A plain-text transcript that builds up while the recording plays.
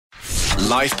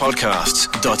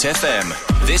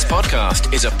livepodcasts.fm. This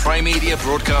podcast is a Prime Media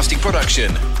broadcasting production.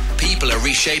 People are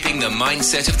reshaping the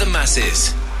mindset of the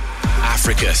masses.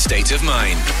 Africa State of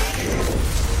Mind.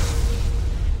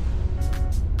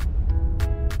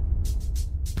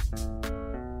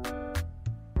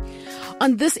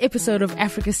 On this episode of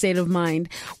Africa State of Mind,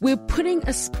 we're putting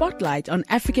a spotlight on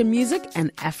African music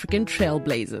and African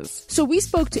trailblazers. So we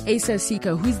spoke to Asa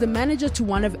Asika, who's the manager to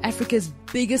one of Africa's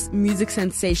biggest music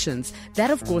sensations. That,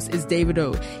 of course, is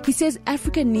Davido. He says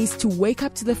Africa needs to wake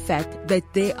up to the fact that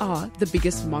they are the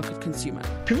biggest market consumer.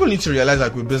 People need to realize,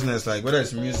 like, with business, like whether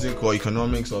it's music or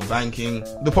economics or banking,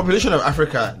 the population of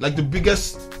Africa, like the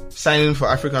biggest signing for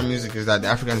African music is that the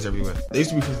Africans everywhere. There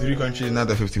used to be 53 countries, now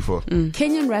there are 54.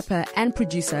 Kenyan rapper and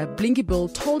producer Blinky Bill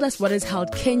told us what has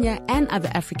held Kenya and other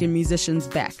African musicians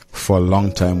back. For a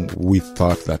long time, we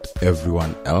thought that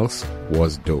everyone else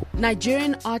was dope.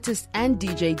 Nigerian artist and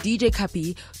DJ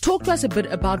Cuppy talked to us a bit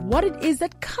about what it is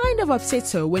that kind of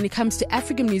upsets her when it comes to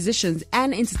African musicians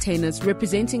and entertainers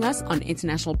representing us on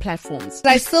international platforms.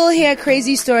 I still hear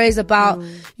crazy stories about,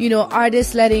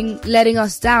 artists letting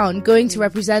us down, going to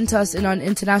represent us in an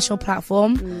international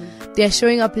platform. They're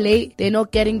showing up late, they're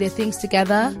not getting their things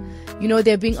together,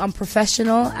 they're being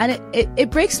unprofessional, and it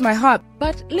breaks my heart.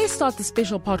 But let's start the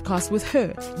special podcast with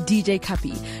her, DJ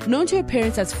Cuppy. Known to her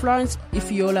parents as Florence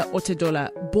Ifeola Otedola,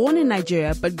 born in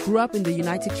Nigeria but grew up in the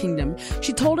United Kingdom,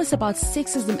 she told us about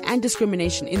sexism and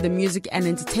discrimination in the music and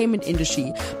entertainment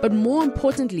industry, but more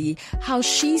importantly, how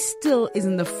she still is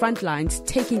in the front lines,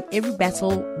 taking every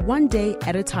battle one day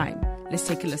at a time. Let's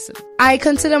take a listen. I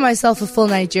consider myself a full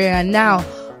Nigerian now.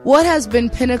 What has been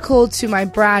pinnacle to my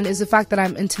brand is the fact that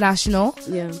I'm international,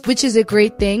 which is a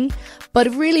great thing. But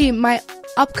really, my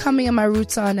upcoming and my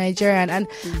roots are Nigerian. And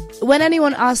when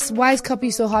anyone asks, why is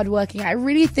Cuppy so hardworking? I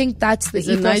really think that's the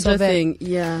ethos of it. Thing.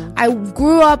 Yeah. I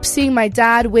grew up seeing my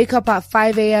dad wake up at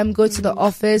 5 a.m., go to the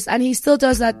office, and he still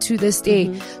does that to this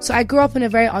day. So I grew up in a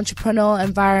very entrepreneurial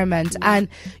environment. And,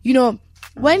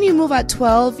 when you move at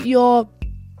 12, you're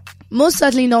most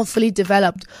certainly not fully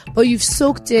developed, but you've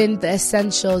soaked in the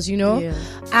essentials,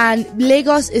 And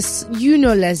Lagos is,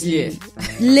 Leslie,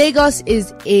 Lagos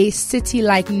is a city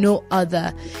like no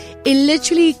other. It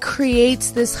literally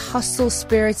creates this hustle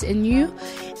spirit in you.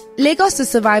 Lagos is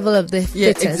survival of the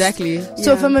fittest. Exactly.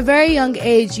 So from a very young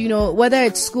age, whether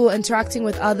it's school, interacting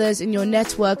with others in your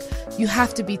network, you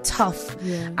have to be tough.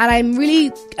 And I'm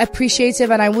really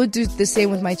appreciative, and I would do the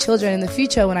same with my children in the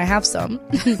future when I have some.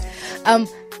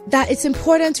 That it's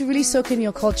important to really soak in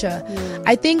your culture.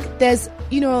 I think there's,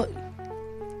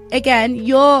 again,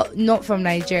 you're not from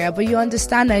Nigeria, but you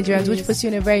understand Nigerians, which puts you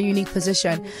in a very unique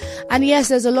position. And yes,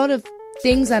 there's a lot of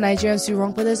things that Nigerians do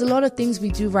wrong, but there's a lot of things we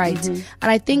do right. And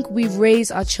I think we raise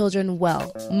our children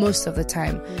well most of the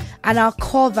time. And our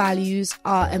core values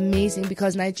are amazing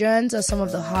because Nigerians are some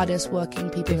of the hardest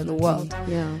working people in the world.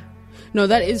 Yeah. No,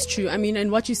 that is true. I mean,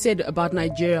 and what you said about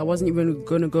Nigeria, I wasn't even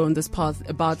going to go on this path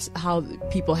about how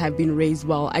people have been raised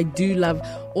well. I do love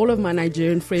all of my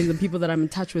Nigerian friends and people that I'm in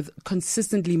touch with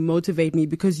consistently motivate me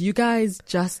because you guys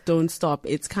just don't stop.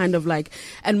 It's kind of like,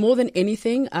 and more than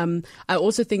anything, I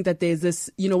also think that there's this,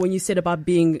 when you said about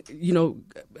being,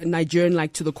 Nigerian,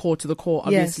 like to the core,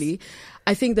 obviously. Yes.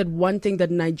 I think that one thing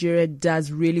that Nigeria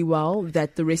does really well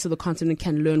that the rest of the continent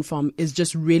can learn from is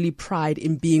just really pride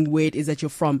in being where it is that you're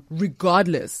from,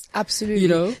 regardless.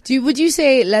 Absolutely. Would you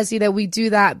say, Leslie, that we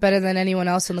do that better than anyone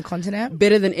else on the continent?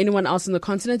 Better than anyone else on the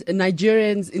continent.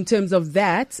 Nigerians, in terms of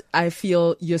that, I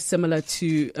feel you're similar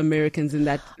to Americans in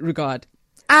that regard.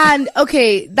 And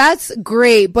okay, that's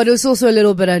great, but it's also a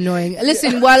little bit annoying.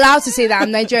 Listen, we're allowed to say that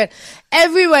I'm Nigerian.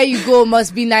 Everywhere you go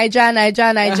must be Niger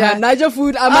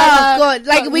food. Oh God,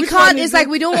 like we can't. It's like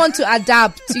we don't want to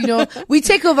adapt. We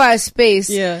take over a space.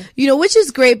 Which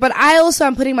is great. But I also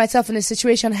am putting myself in a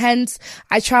situation. Hence,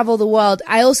 I travel the world.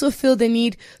 I also feel the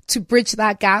need to bridge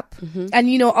that gap.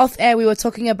 And off air we were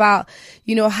talking about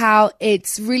how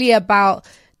it's really about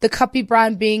the Cuppy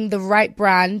brand being the right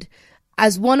brand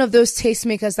as one of those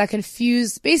tastemakers that can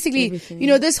fuse basically,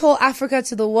 this whole Africa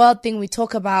to the world thing we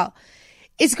talk about.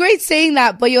 It's great saying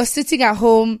that, but you're sitting at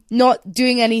home, not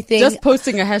doing anything. Just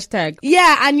posting a hashtag.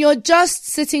 Yeah, and you're just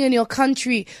sitting in your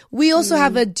country. We also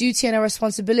have a duty and a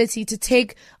responsibility to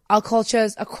take our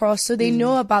cultures across so they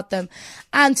know about them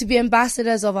and to be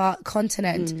ambassadors of our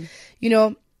continent.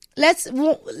 Let's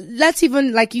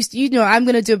even, like, I'm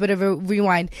going to do a bit of a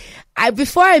rewind.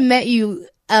 Before I met you,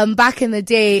 back in the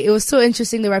day, it was so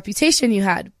interesting the reputation you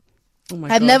had. Oh my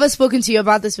I've God. never spoken to you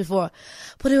about this before,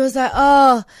 but it was like,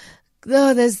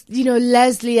 there's,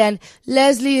 Leslie, and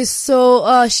Leslie is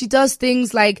so, she does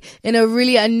things like in a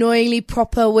really annoyingly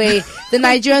proper way. The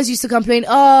Nigerians used to complain,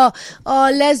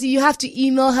 Leslie, you have to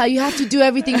email her. You have to do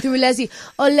everything through Leslie.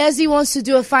 Oh, Leslie wants to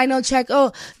do a final check.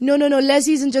 Oh, no.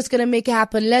 Leslie isn't just going to make it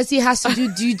happen. Leslie has to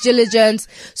do due diligence.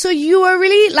 So you were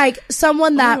really like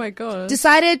someone that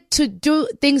decided to do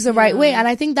things the right way. And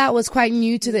I think that was quite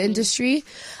new to the industry.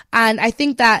 And I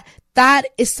think that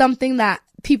is something that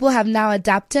people have now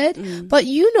adapted, but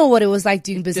you know what it was like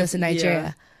doing business in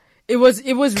Nigeria. It was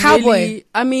cowboy. Really,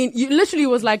 I mean, you literally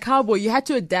was like cowboy. You had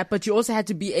to adapt, but you also had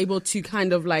to be able to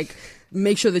kind of like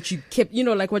make sure that you kept,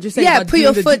 like what you're saying. Yeah, put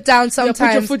your foot down sometimes. Yeah,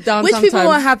 put your foot down which sometimes. People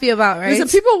weren't happy about, right? Listen,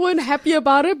 people weren't happy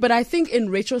about it, but I think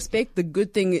in retrospect, the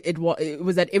good thing it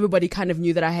was that everybody kind of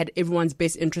knew that I had everyone's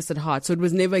best interest at heart. So it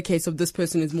was never a case of this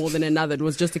person is more than another. It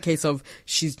was just a case of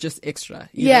she's just extra.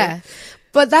 You know?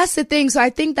 But that's the thing. So I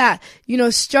think that,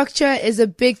 structure is a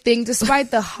big thing,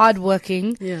 despite the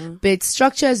hardworking bit.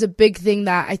 Structure is a big thing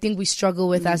that I think we struggle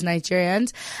with as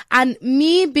Nigerians. And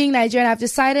me being Nigerian, I've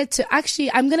decided to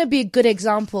I'm going to be a good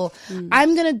example.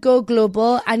 I'm going to go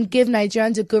global and give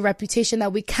Nigerians a good reputation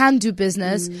that we can do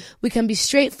business. We can be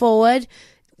straightforward.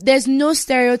 There's no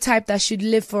stereotype that should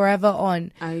live forever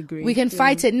on. I agree. We can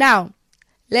fight it. Now,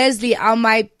 Leslie, are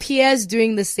my peers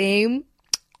doing the same?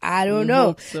 I don't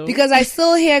know. So. Because I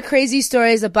still hear crazy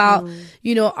stories about,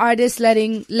 artists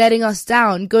letting us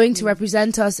down, going to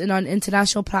represent us in an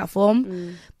international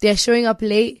platform. They're showing up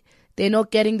late. They're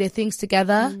not getting their things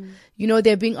together.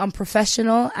 They're being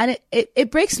unprofessional. And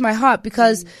it breaks my heart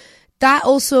because that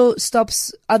also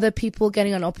stops other people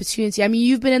getting an opportunity. I mean,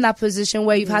 you've been in that position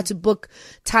where you've had to book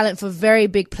talent for very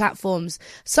big platforms.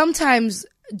 Sometimes,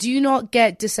 do you not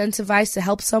get disincentivized to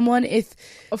help someone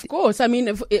Of course. I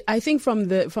mean, I think from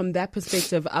that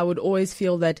perspective, I would always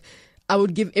feel that I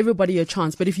would give everybody a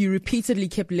chance. But if you repeatedly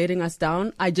kept letting us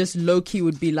down, I just low key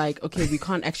would be like, okay, we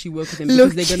can't actually work with them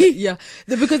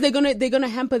because they're gonna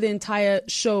hamper the entire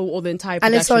show or the entire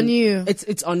production. And it's on you.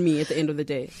 It's on me at the end of the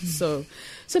day. So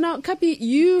now, Cuppy,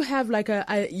 you have like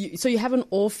so you have an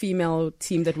all-female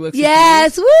team that works.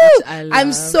 Yes, with you, woo!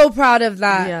 I'm so proud of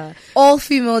that. Yeah,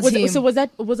 all-female team. So was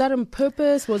that on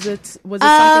purpose? Was it something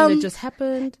that just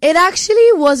happened? It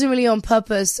actually wasn't really on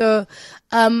purpose. So,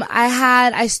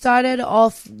 I started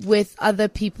off with other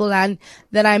people, and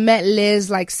then I met Liz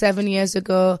like 7 years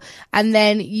ago, and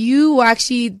then you were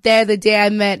actually there the day I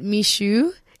met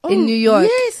Mishu. In New York.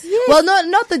 Yes. Well,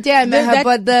 not the day I met her,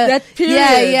 but that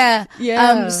period.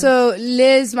 Yeah. So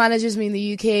Liz manages me in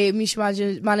the UK, Misha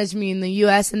managed me in the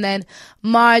US, and then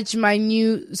Marge, my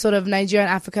new sort of Nigerian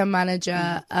African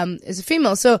manager, is a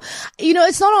female. So,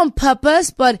 it's not on purpose,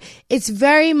 but it's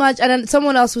very much, and then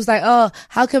someone else was like, oh,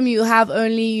 how come you have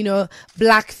only,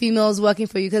 black females working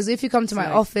for you? Because if you come to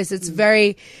my office, it's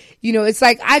very, it's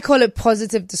like, I call it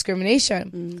positive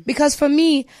discrimination. Because for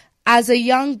me, as a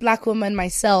young black woman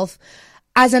myself,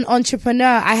 as an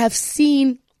entrepreneur, I have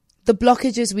seen the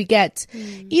blockages we get.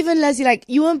 Even Leslie, like,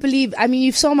 you won't believe, I mean,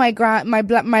 you saw my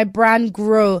brand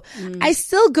grow. I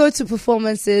still go to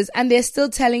performances and they're still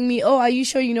telling me, oh, are you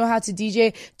sure you know how to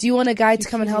DJ? Do you want a guy to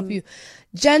come and help you?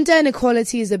 Gender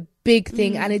inequality is a big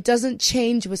thing and it doesn't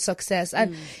change with success.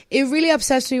 And it really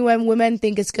upsets me when women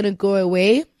think it's going to go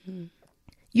away.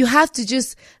 You have to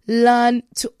just learn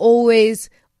to always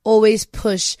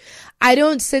push. I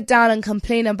don't sit down and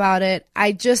complain about it.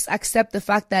 I just accept the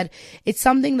fact that it's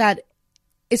something that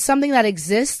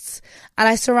exists, and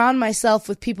I surround myself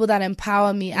with people that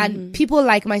empower me, and people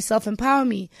like myself empower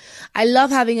me. I love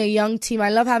having a young team.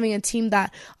 I love having a team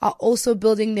that are also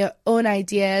building their own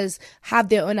ideas, have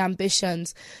their own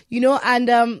ambitions,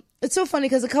 and it's so funny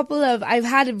because I've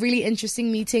had really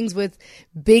interesting meetings with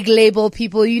big label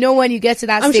people. When you get to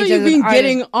that stage, I'm sure you've been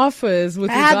getting offers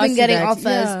with regards to that. I have been getting offers.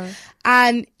 Yeah.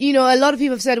 And, a lot of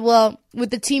people have said, well,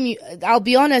 with the team, I'll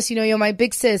be honest, you're my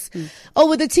big sis. Oh,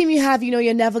 with the team you have,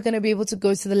 you're never going to be able to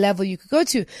go to the level you could go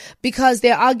to, because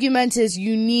their argument is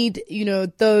you need,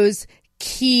 those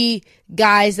key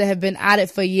guys that have been at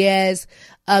it for years.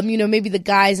 Maybe the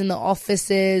guys in the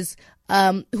offices,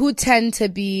 who tend to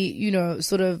be,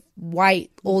 sort of white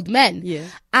old men. Yeah.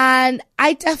 And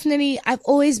I've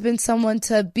always been someone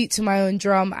to beat to my own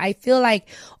drum. I feel like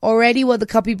already what the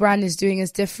Cuppy brand is doing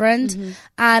is different.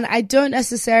 And I don't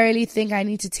necessarily think I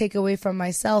need to take away from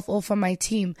myself or from my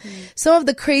team. Some of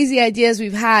the crazy ideas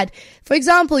we've had, for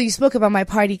example, you spoke about my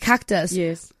party Cactus.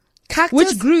 Yes. Cactus.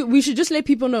 Which grew, we should just let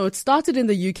people know, it started in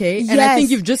the UK, and I think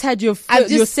you've just had your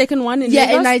second one in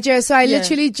Lagos? in Nigeria. So I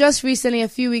literally just recently, a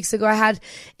few weeks ago, I had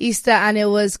Easter, and it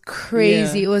was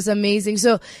crazy. It was amazing.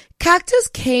 So Cactus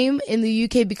came in the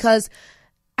UK because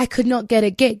I could not get a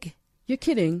gig. You're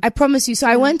kidding. I promise you. So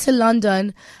I went to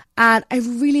London and I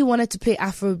really wanted to play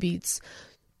Afrobeats.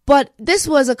 But this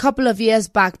was a couple of years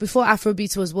back before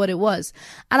Afrobeats was what it was.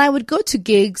 And I would go to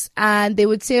gigs and they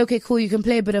would say, okay, cool, you can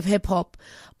play a bit of hip hop,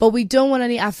 but we don't want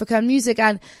any African music.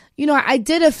 And, you know, I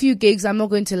did a few gigs, I'm not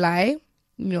going to lie,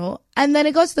 you know, and then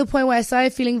it got to the point where I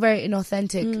started feeling very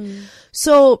inauthentic.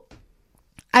 So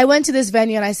I went to this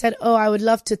venue and I said, oh, I would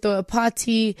love to throw a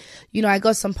party. You know, I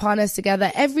got some partners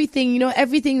together, everything, you know,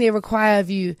 everything they require of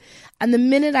you. And the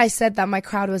minute I said that, my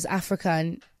crowd was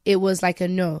African, it was like a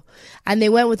no. And they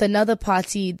went with another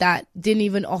party that didn't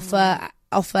even offer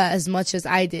as much as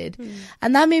I did.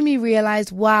 And that made me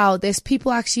realize, wow, there's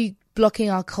people actually blocking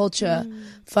our culture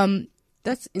from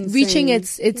that's insane. Reaching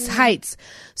its heights.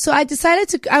 So I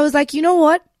decided I was like, you know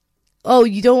what? Oh,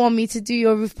 you don't want me to do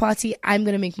your roof party? I'm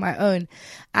going to make my own.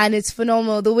 And it's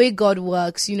phenomenal the way God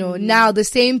works. You know, now the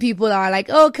same people are like,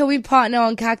 oh, can we partner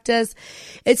on Cactus?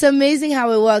 It's amazing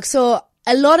how it works. So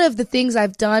a lot of the things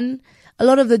I've done, a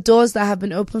lot of the doors that have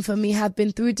been open for me have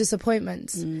been through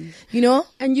disappointments, you know?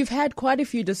 And you've had quite a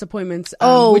few disappointments,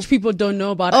 which people don't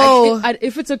know about.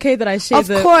 If it's okay that I share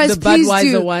the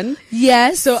Budweiser one.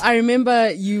 Yes. So I remember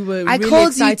you were really called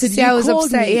excited. You to say I was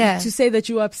upset, to say that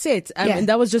you were upset. And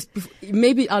that was just,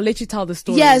 maybe I'll let you tell the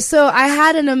story. Yeah, so I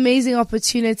had an amazing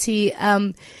opportunity,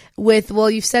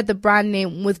 you've said the brand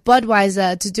name, with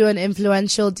Budweiser to do an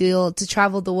influential deal to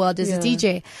travel the world as a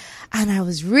DJ. And I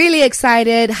was really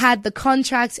excited, had the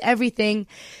contracts, everything.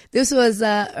 This was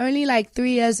only like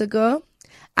 3 years ago.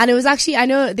 And it was actually, I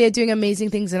know they're doing amazing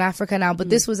things in Africa now, but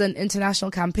this was an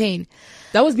international campaign.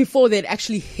 That was before they'd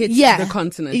actually hit the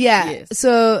continent. Yeah. Yes.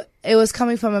 So it was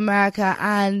coming from America,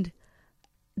 and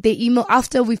they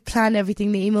after we've planned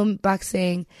everything, they emailed me back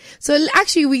saying, so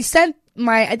actually we sent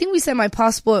my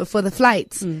passport for the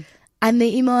flights, and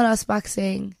they emailed us back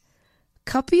saying,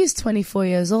 Cuppy is 24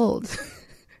 years old.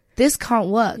 This can't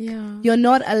work. Yeah. You're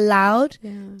not allowed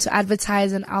to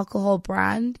advertise an alcohol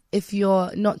brand if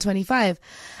you're not 25.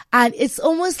 And it's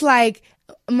almost like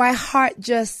my heart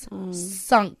just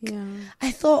sunk. Yeah.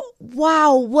 I thought,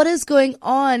 wow, what is going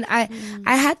on? I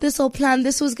had this whole plan.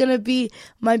 This was going to be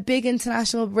my big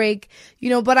international break, you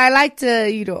know, but I like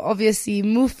to, you know, obviously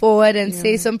move forward and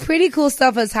say some pretty cool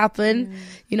stuff has happened.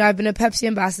 You know, I've been a Pepsi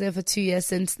ambassador for 2 years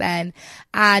since then.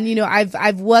 And, you know,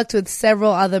 I've worked with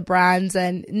several other brands,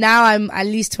 and now I'm at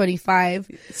least 25.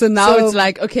 So now it's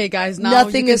like, okay, guys, now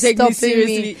nothing you can is take stopping me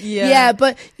seriously. me. Yeah,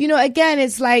 but, you know, again,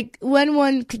 it's like when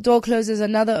one door closes,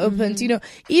 another opens. You know,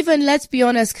 even, let's be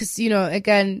honest, because, you know,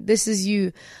 again, this is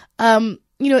you.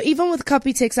 You know, even with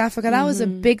Cuppy Takes Africa, that was a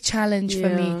big challenge for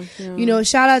me. Yeah. You know,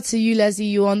 shout out to you, Leslie.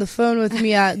 You were on the phone with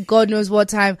me at God knows what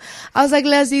time. I was like,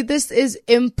 Leslie, this is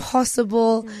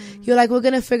impossible. You're like, we're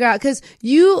going to figure out, because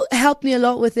you helped me a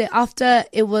lot with it after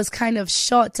it was kind of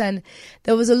shot and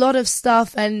there was a lot of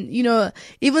stuff. And, you know,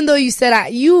 even though you said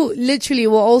you literally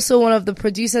were also one of the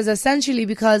producers, essentially,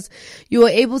 because you were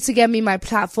able to get me my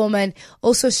platform and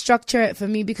also structure it for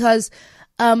me, because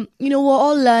you know, we're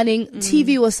all learning.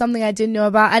 TV was something I didn't know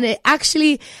about. And it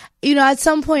actually, you know, at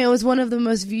some point it was one of the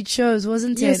most viewed shows,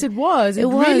 wasn't it? Yes, it was. It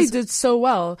really did so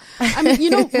well. I mean,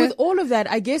 you know, with all of that,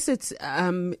 I guess it's,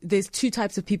 there's two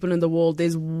types of people in the world.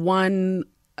 There's one,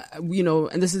 you know,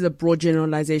 and this is a broad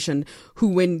generalization, who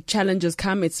when challenges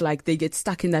come, it's like they get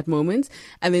stuck in that moment.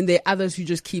 And then there are others who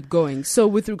just keep going. So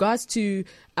with regards to,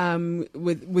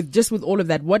 with all of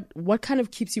that, what kind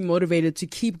of keeps you motivated to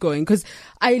keep going? Because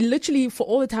I literally, for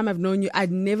all the time I've known you,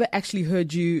 I'd never actually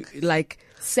heard you like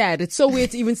sad. It's so weird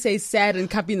to even say sad and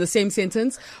Cuppy in the same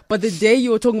sentence. But the day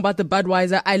you were talking about the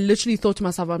Budweiser, I literally thought to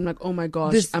myself, I'm like, oh my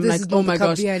gosh. I'm like, oh my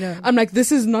gosh. I'm like,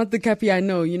 this is not the Cuppy I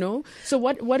know, you know? So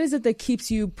what is it that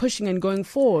keeps you pushing and going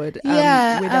forward? Where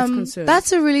that's concerned?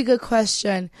 That's a really good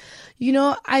question. You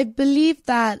know, I believe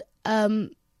that,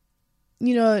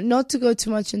 you know, not to go too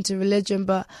much into religion,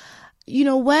 but, you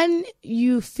know, when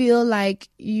you feel like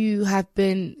you have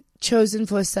been chosen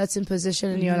for a certain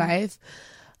position in your life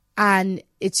and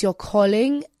it's your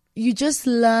calling, you just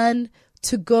learn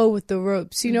to go with the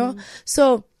ropes, you know?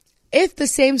 So if the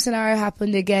same scenario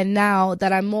happened again now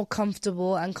that I'm more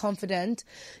comfortable and confident,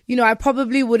 you know, I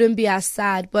probably wouldn't be as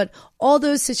sad, but all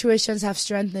those situations have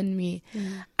strengthened me.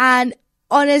 And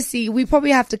honestly, we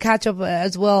probably have to catch up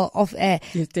as well off air.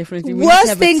 Yes, definitely.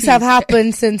 Worse things have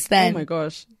happened since then. Oh my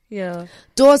gosh. Yeah.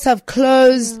 Doors have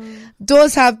closed.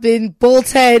 Doors have been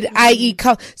bolted, i.e.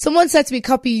 someone said to me,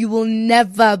 Cuppy, you will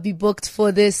never be booked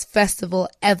for this festival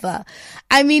ever.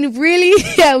 I mean, really?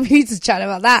 Yeah, we need to chat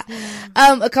about that.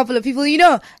 A couple of people, you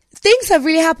know, things have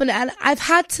really happened, and I've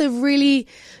had to really,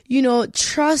 you know,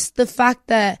 trust the fact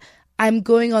that I'm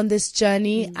going on this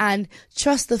journey and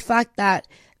trust the fact that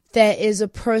there is a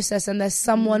process and there's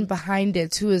someone behind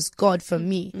it who is God for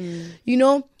me. You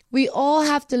know, we all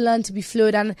have to learn to be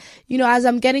fluid. And, you know, as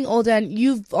I'm getting older, and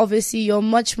you're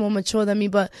much more mature than me,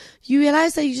 but you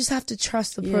realize that you just have to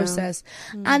trust the process.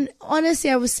 And honestly,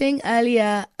 I was saying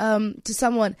earlier to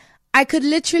someone, I could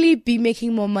literally be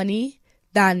making more money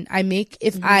than I make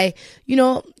if I, you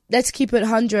know, let's keep it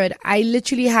 100. I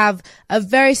literally have a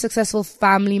very successful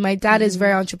family. My dad is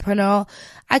very entrepreneurial.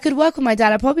 I could work with my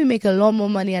dad. I'd probably make a lot more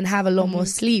money and have a lot more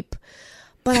sleep.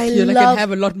 But I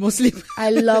have a lot more sleep. I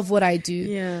love what I do.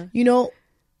 Yeah. You know,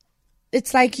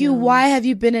 it's like you, why have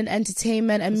you been in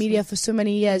entertainment and media for so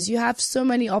many years? You have so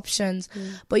many options,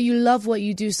 but you love what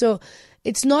you do. So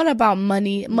it's not about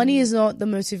money. Money is not the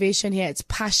motivation here. It's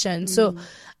passion. So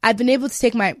I've been able to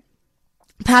take my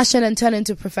passion and turn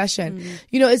into profession.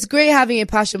 You know, it's great having a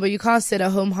passion, but you can't sit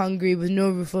at home hungry with no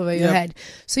roof over your head.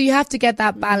 So you have to get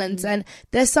that balance. And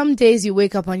there's some days you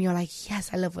wake up and you're like,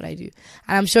 yes, I love what I do.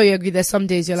 And I'm sure you agree. There's some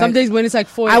days some days when it's like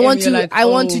 4 I want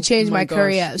to change my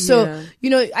career. So,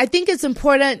 you know, I think it's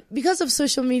important because of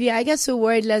social media. I get so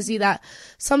worried, Leslie, that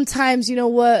sometimes, you know,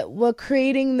 we're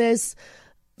creating this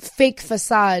fake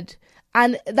facade.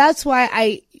 And that's why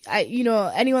I, you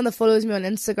know, anyone that follows me on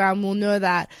Instagram will know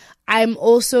that I'm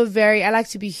also I like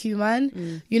to be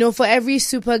human. You know, for every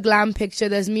super glam picture,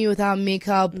 there's me without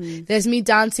makeup. There's me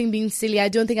dancing, being silly. I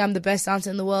don't think I'm the best dancer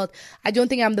in the world. I don't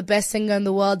think I'm the best singer in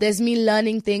the world. There's me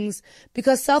learning things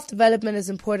because self-development is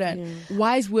important.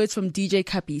 Wise words from DJ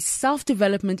Cuppy.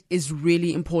 Self-development is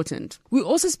really important. We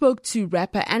also spoke to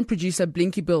rapper and producer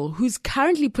Blinky Bill, who's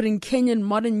currently putting Kenyan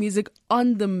modern music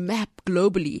on the map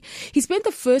globally. He spent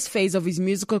the first phase of his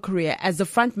musical career as the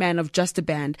frontman of Just a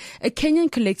Band, a Kenyan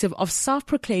collective of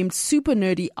self-proclaimed super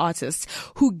nerdy artists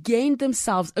who gained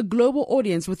themselves a global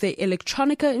audience with their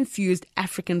electronica-infused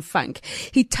African funk.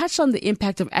 He touched on the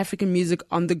impact of African music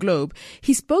on the globe.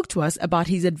 He spoke to us about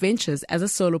his adventures as a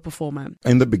solo performer.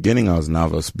 In the beginning, I was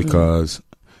nervous because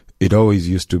it always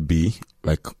used to be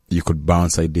like you could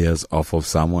bounce ideas off of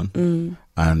someone.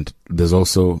 And there's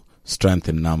also strength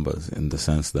in numbers in the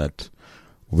sense that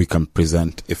we can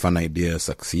present if an idea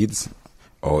succeeds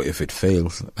or if it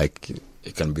fails, like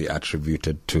it can be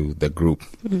attributed to the group.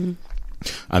 And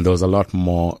there was a lot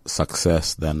more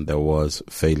success than there was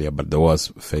failure, but there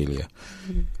was failure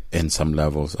in some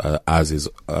levels,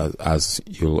 as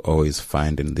you'll always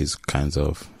find in these kinds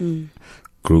of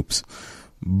groups.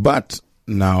 But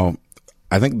now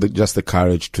I think just the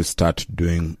courage to start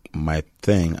doing my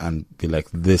thing and be like,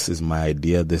 this is my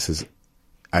idea,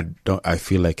 I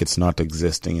feel like it's not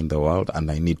existing in the world and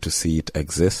I need to see it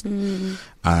exist.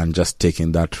 And just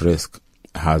taking that risk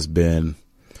has been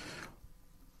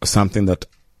something that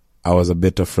I was a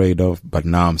bit afraid of, but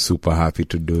now I'm super happy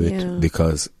to do it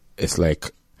because it's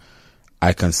like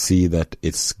I can see that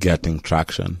it's getting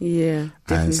traction. Yeah,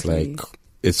 definitely. And it's like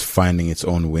it's finding its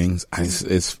own wings. And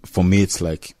it's for me, it's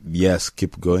like, yes,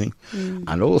 keep going.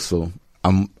 And also,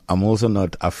 I'm also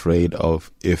not afraid of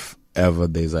if ever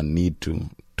there's a need to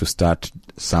start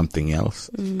something else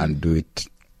and do it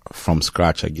from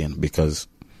scratch again, because,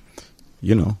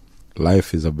 you know,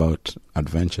 life is about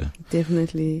adventure.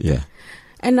 Definitely. Yeah.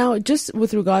 And now, just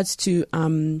with regards to,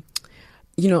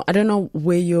 you know, I don't know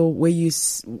what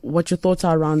your thoughts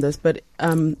are around this, but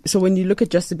so when you look at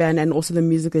Just a Band and also the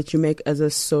music that you make as a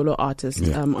solo artist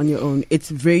on your own, it's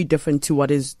very different to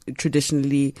what is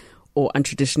traditionally or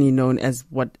untraditionally known as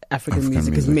what African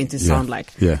music is meant to sound like.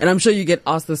 Yeah. And I'm sure you get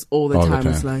asked this all the time.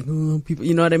 It's like, oh, people,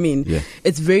 you know what I mean? Yeah.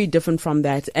 It's very different from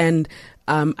that. And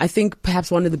I think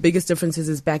perhaps one of the biggest differences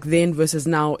is back then versus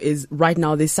now is right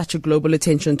now there's such a global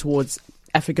attention towards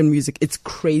African music. It's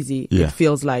crazy. Yeah. It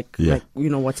feels like you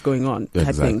know, what's going on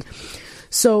type thing. Exactly.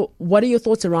 So what are your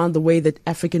thoughts around the way that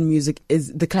African music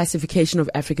is, the classification of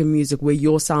African music where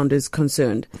your sound is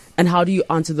concerned? And how do you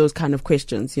answer those kind of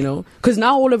questions, you know? Because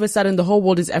now all of a sudden the whole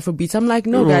world is Afrobeat. I'm like,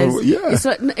 no, guys. It's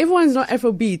like, everyone's not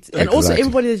Afrobeat. And also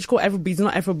everybody that you call Afrobeat is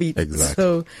not Afrobeat. Exactly.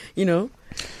 So, you know.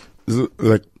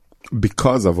 Like,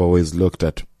 because I've always looked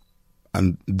at,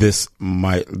 and this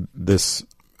might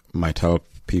help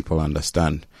people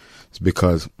understand, it's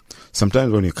because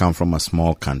sometimes when you come from a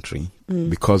small country,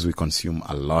 because we consume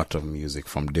a lot of music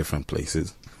from different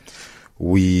places,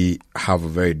 we have a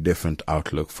very different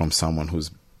outlook from someone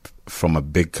who's from a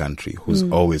big country who's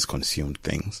always consumed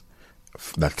things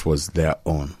that was their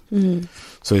own.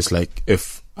 So it's like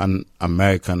if an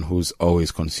American who's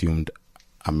always consumed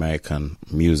American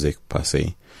music per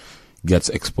se gets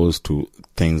exposed to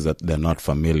things that they're not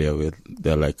familiar with,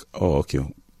 they're like, oh, okay,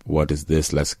 what is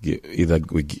this? Let's either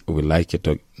we like it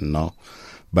or no.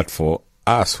 But for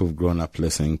us who've grown up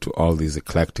listening to all these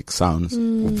eclectic sounds,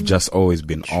 we've just always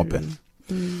been open.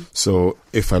 So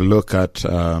if I look at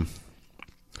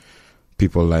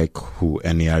people like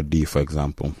NERD, for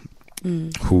example,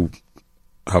 who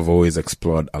have always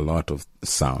explored a lot of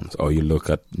sounds, or you look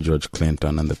at George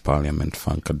Clinton and the Parliament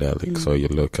Funkadelics, or you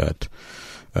look at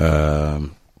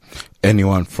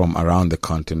anyone from around the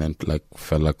continent like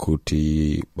Fela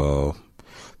Kuti, or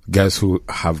guys who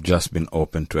have just been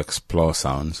open to explore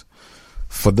sounds.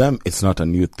 For them, it's not a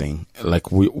new thing.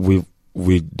 Like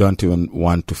we don't even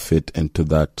want to fit into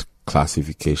that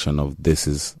classification of this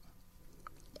is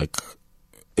like,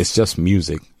 it's just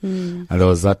music. And there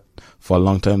was that, for a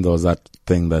long time, there was that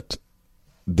thing that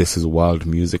this is world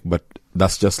music, but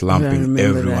that's just lumping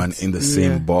everyone in the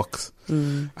same box.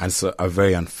 And so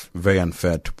very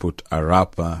unfair to put a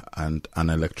rapper and an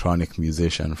electronic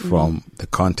musician from the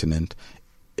continent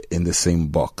in the same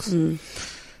box.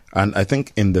 And I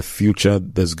think in the future,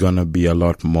 there's going to be a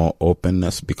lot more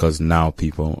openness, because now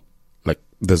people, like,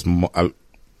 there's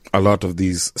a lot of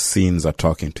these scenes are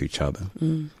talking to each other.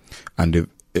 And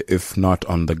if not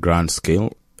on the grand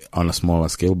scale, on a smaller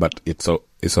scale, but it's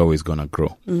always going to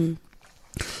grow.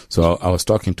 So I was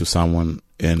talking to someone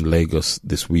in Lagos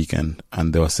this weekend,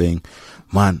 and they were saying,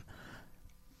 man,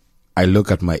 I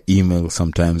look at my email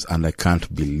sometimes and I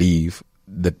can't believe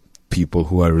the people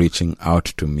who are reaching out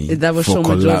to me. That was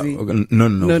Shoma Josie?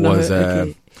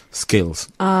 No, Skills.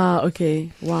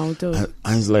 Okay. Wow, dope. And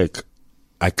I was like,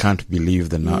 I can't believe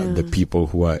the people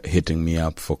who are hitting me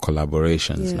up for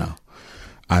collaborations now.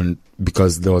 And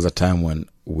because there was a time when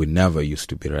we never used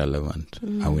to be relevant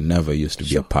and we never used to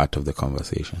be a part of the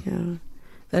conversation. Yeah.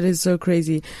 That is so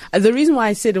crazy. The reason why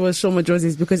I said it was Shoma Josie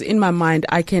is because in my mind,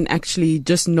 I can actually,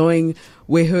 just knowing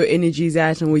where her energy is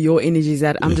at and where your energy is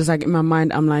at, I'm just like, in my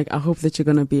mind, I'm like, I hope that you're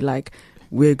going to be like,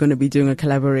 we're going to be doing a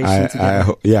collaboration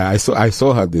together. I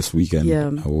saw her this weekend. Yeah.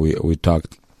 We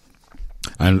talked.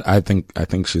 And I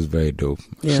think she's very dope.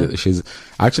 Yeah. She's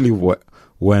actually,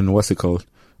 when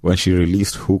she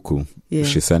released Huku,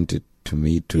 she sent it to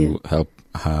me to help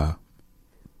her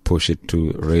push it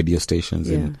to radio stations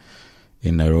in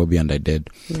Nairobi, and I did.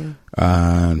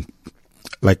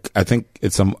 Like, I think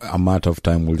it's a matter of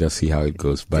time. We'll just see how it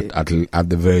goes. But at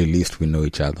the very least, we know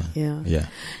each other. Yeah.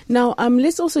 Now,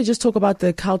 let's also just talk about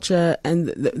the culture and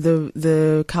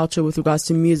the culture with regards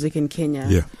to music in Kenya.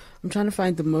 Yeah. I'm trying to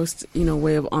find the most,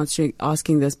 way of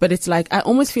asking this. But it's like, I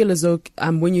almost feel as though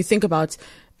when you think about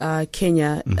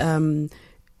Kenya,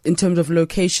 in terms of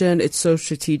location, it's so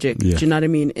strategic. Do you know what I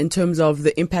mean? In terms of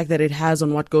the impact that it has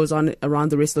on what goes on around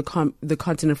the rest of the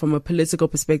continent from a political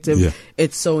perspective,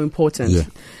 it's so important.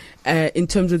 In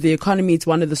terms of the economy, it's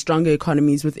one of the stronger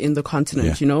economies within the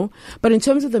continent, But in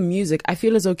terms of the music, I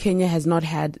feel as though Kenya has not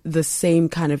had the same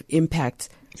kind of impact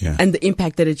and the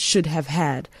impact that it should have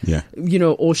had,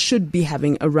 or should be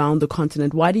having around the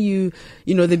continent. Why do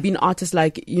there've been artists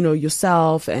like,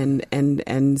 yourself and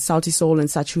Sauti Soul and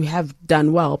such who have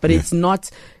done well, but it's not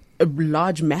a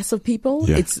large mass of people.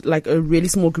 It's like a really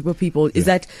small group of people. Is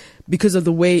that because of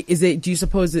the way, is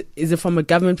it from a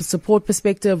government support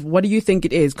perspective? What do you think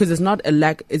it is? Because it's not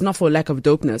for a lack of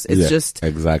dopeness. It's just,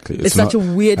 exactly. It's such a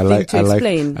weird thing to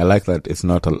explain. I like that it's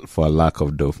not for a lack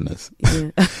of dopeness.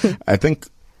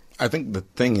 I think the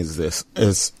thing is this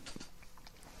is,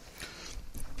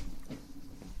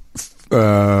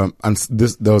 there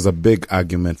was a big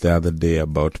argument the other day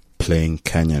about playing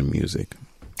Kenyan music.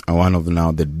 And one of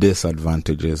the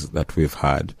disadvantages that we've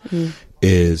had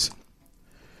is,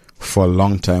 for a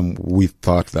long time, we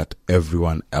thought that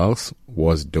everyone else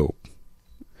was dope.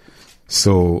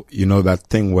 So, that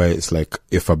thing where it's like,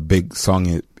 if a big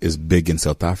song is big in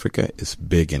South Africa, it's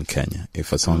big in Kenya.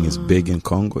 If a song is big in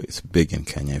Congo, it's big in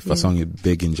Kenya. If a song is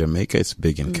big in Jamaica, it's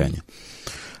big in Kenya.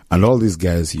 And all these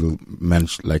guys you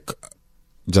mentioned, like,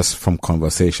 just from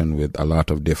conversation with a lot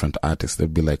of different artists, they'll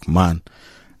be like, man,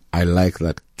 I like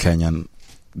that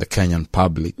the Kenyan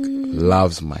public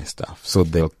loves my stuff. So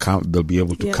they'll be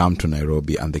able to come to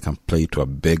Nairobi and they can play to a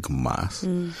big mass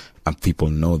and people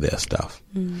know their stuff.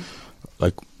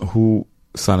 Like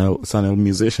Sanel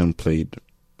Musician played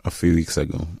a few weeks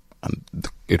ago and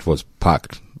it was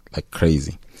packed like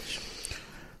crazy.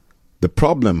 The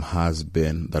problem has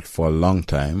been that for a long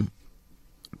time,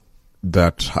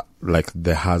 that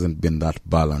there hasn't been that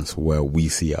balance where we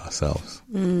see ourselves,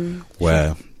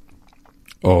 where,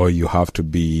 or you have to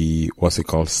be,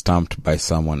 stamped by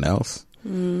someone else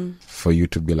for you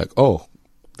to be like, oh,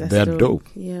 they're dope.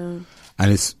 Yeah.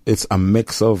 And it's a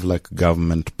mix of like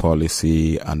government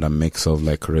policy and a mix of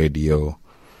like radio,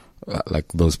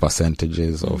 like those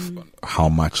percentages of how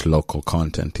much local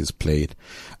content is played.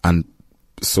 And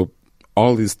so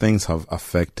all these things have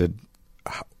affected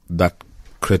that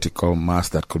critical mass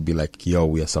that could be like, yo,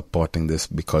 we are supporting this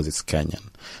because it's Kenyan,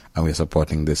 and we are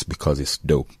supporting this because it's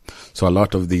dope. So a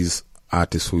lot of these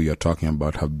artists who you're talking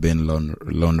about have been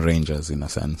lone rangers in a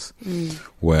sense,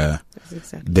 where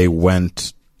they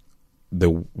went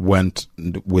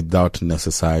without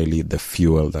necessarily the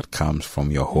fuel that comes from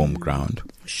your home ground.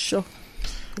 Sure.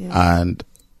 Yeah. And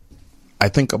I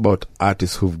think about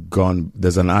artists who've gone.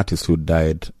 There's an artist who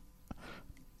died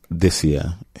this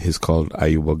year. He's called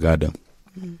Ayuba Gada.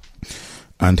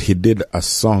 And he did a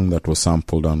song that was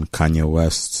sampled on Kanye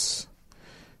West's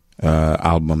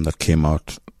album that came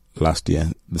out last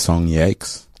year. The song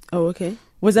Yikes. Oh, okay.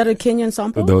 Was that a Kenyan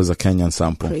sample? There was a Kenyan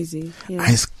sample. Crazy.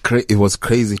 Yeah. It was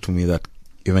crazy to me that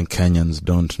even Kenyans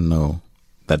don't know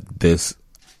that this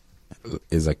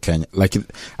is a Kenyan. Like,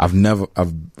 I've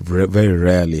very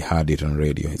rarely heard it on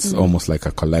radio. It's almost like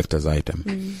a collector's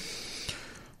item.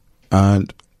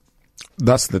 And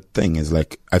that's the thing, is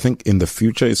like, I think in the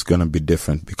future it's going to be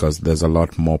different because there's a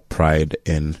lot more pride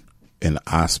in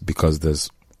us, because there's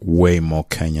way more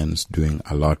Kenyans doing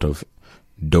a lot of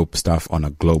dope stuff on a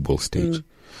global stage.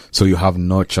 So you have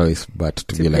no choice but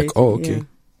to be like, oh, okay.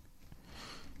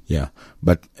 Yeah.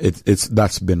 But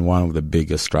that's been one of the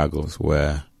biggest struggles,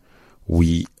 where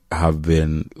we have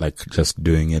been like just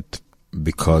doing it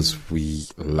because we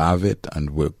love it and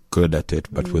we're good at it,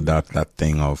 but without that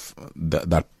thing of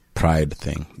that pride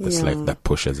thing that's like that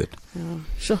pushes it.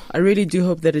 Sure. I really do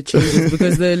hope that it changes,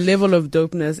 because the level of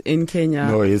dopeness in Kenya,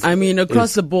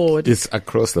 across the board, it's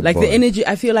across the board. Like the energy,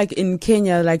 I feel like in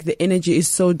Kenya, like the energy is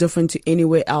so different to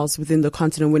anywhere else within the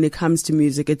continent when it comes to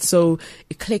music. It's so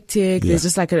eclectic. There's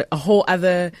just like a whole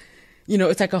other,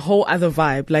 it's like a whole other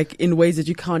vibe, like in ways that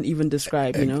you can't even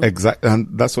describe, Exactly. And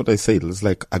that's what I say. It's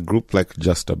like a group like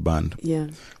Just a Band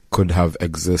could have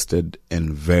existed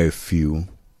in very few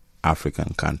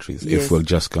African countries, if we're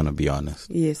just going to be honest.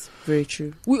 Yes, very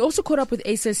true. We also caught up with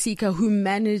Asa Asika, who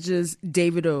manages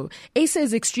Davido. Asa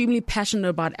is extremely passionate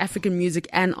about African music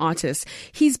and artists.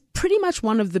 He's pretty much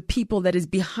one of the people that is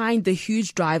behind the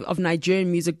huge drive of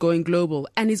Nigerian music going global,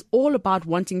 and is all about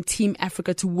wanting Team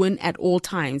Africa to win at all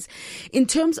times. In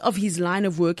terms of his line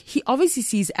of work, he obviously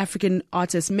sees African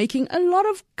artists making a lot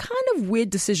of kind of weird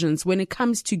decisions when it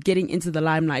comes to getting into the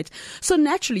limelight. So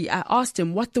naturally, I asked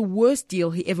him what the worst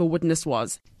deal he ever witnessed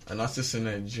was. An artist in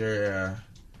Nigeria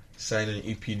signed an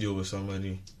EP deal with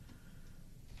somebody.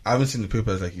 I haven't seen the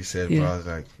papers like you said, but I was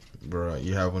like, bro,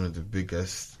 you have one of the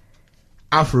biggest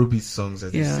Afrobeat songs,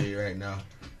 as they say right now.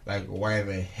 Like, why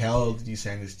the hell did you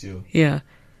sign this deal? Yeah.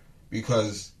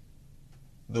 Because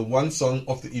the one song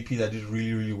off the EP that did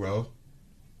really, really well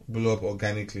blew up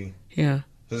organically. Yeah.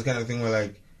 So it's the kind of thing where,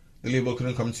 like, the label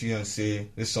couldn't come to you and say,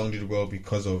 this song did well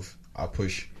because of our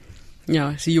push.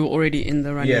 Yeah, so you were already in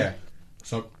the running. Yeah.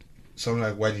 So I'm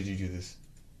like, why did you do this?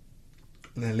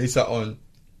 And then later on,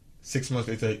 6 months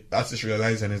later, the artist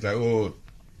realized and it's like, oh,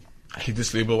 I hate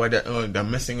this label. Why they're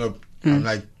messing up. I'm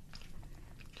like,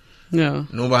 no,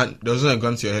 but there wasn't a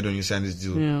gun to your head when you signed this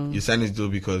deal. Yeah. You signed this deal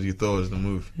because you thought it was the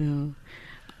move. Yeah.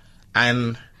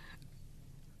 And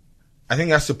I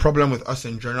think that's the problem with us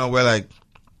in general, where like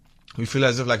we feel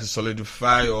as if like to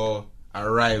solidify or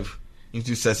arrive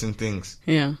into certain things.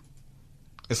 Yeah.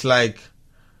 It's like,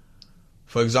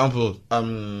 for example,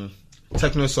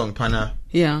 techno song Pana.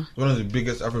 Yeah. One of the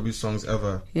biggest Afrobeat songs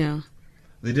ever. Yeah.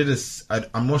 They did this.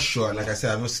 I'm not sure. Like I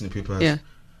said, I've not seen the papers. Yeah.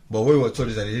 But what we were told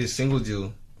is that they did a single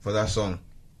deal for that song.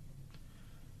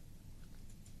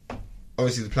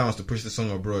 Obviously, the plan was to push the song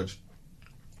abroad,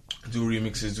 do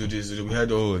remixes, do this. We heard,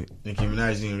 Nicki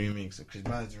Minaj doing a remix, Chris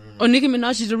Brown's doing a remix. Oh, Nicki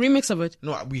Minaj is a remix of it?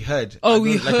 No, we heard. Oh,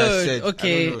 we heard. Like I said,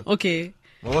 okay.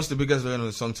 But what's the biggest version of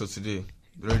the song till today?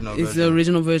 The original version. It's the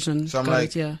original version. So I'm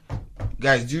like,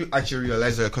 guys, do you actually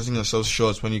realize that you're cutting yourselves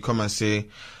short when you come and say,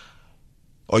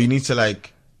 or you need to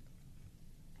like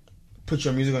put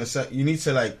your music on a set? You need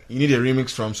a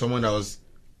remix from someone that was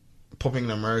popping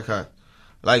in America,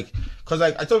 like, because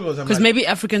like I told you, because maybe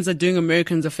Africans are doing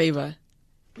Americans a favor.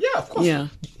 Yeah, of course. Yeah,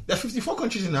 there are 54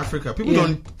 countries in Africa. People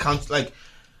don't count. Like,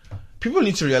 people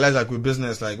need to realize, like, with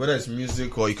business, like whether it's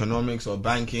music or economics or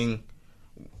banking,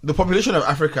 the population of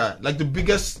Africa, like the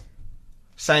biggest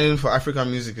signing for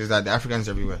African music is that the Africans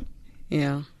everywhere.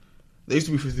 Yeah, there used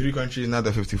to be 53 countries, now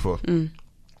there are 54,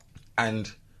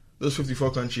 and those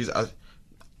 54 countries are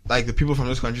like the people from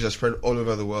those countries are spread all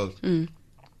over the world.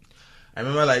 I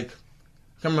remember, like,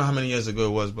 I can't remember how many years ago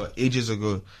it was, but ages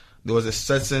ago, there was a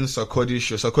certain Sarkodie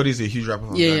show. Sarkodie is a huge rapper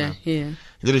from Ghana. Yeah.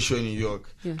 He did a show in New York.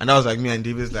 Yeah. And that was like me and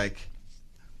David's like,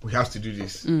 we have to do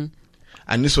this. And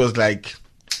this was like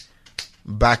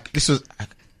this was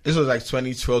like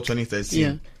 2012, 2013.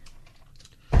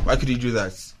 Yeah. Why could he do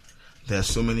that? there are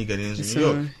so many Ghanaians in New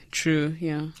York. True,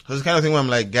 yeah. So it's the kind of thing where I'm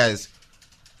like, guys,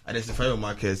 identify your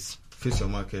markets, face your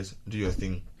markets, do your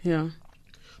thing. Yeah.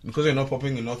 Because you're not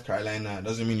popping in North Carolina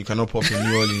doesn't mean you cannot pop in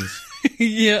New Orleans.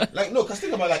 Yeah. Like, no, because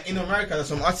think about, like, in America, there's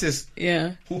some artists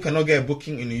who cannot get a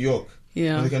booking in New York.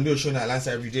 Yeah. But they can do a show in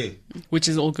Atlanta every day. Which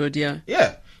is all good, yeah.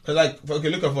 Yeah. Because, like, okay,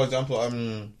 look at, for example,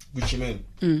 Gucci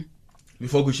Mane.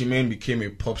 Before Gucci Mane became a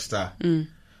pop star,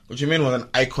 Gucci Mane was an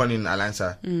icon in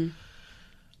Atlanta.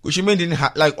 Gucci Mane didn't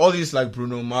have, like, all these, like,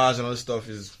 Bruno Mars and all this stuff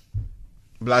is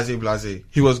blase.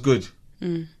 He was good.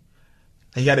 And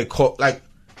he had a call, like,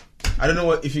 I don't know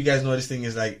what if you guys know what this thing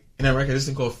is, like, in America, this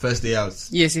thing called First Day Out.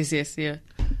 Yes, yeah.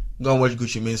 Go and watch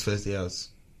Gucci Mane's First Day Out.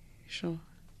 Sure.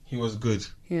 He was good.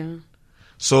 Yeah.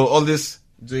 So all this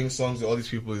doing songs with all these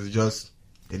people is just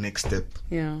the next step.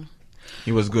 Yeah.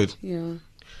 He was good. Yeah.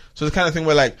 So the kind of thing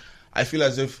where, like, I feel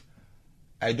as if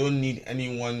I don't need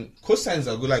anyone.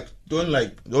 Cosigns are good. Like, don't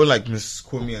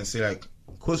misquote me and say, like,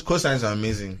 cosigns are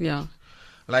amazing. Yeah.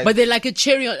 Like, but they're like a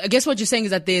cherry on, I guess what you're saying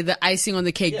is that they're the icing on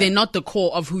the cake. They're not the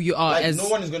core of who you are. Like, no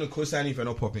one is going to co-sign if you're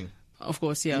not popping. Of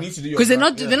course, yeah. You need to do your because they're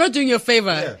not doing you a favor.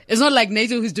 Yeah. It's not like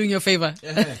NATO who's doing you a favor.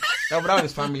 Yeah. But that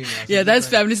is family now. So yeah, that's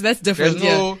family. So that's different. There's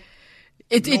no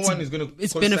one is going to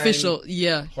it's beneficial.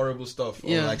 Yeah. Horrible stuff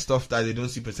or like stuff that they don't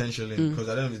see potential in. Because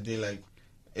at the end of the day, like,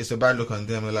 it's a bad look on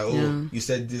them. They're like, you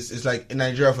said this. It's like in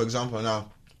Nigeria, for example,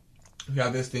 now we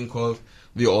have this thing called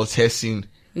the alter scene,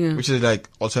 which is like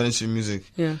alternative music.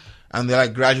 Yeah. And they're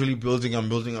like gradually building and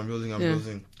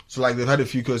building. So like they've had a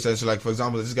few co-signs. So like, for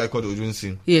example, there's this guy called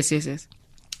Odunsi. Yes.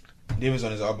 David's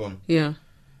on his album. Yeah.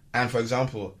 And for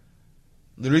example,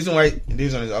 the reason why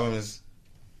David's on his album is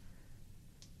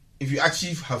if you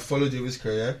actually have followed David's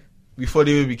career, before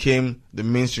David became the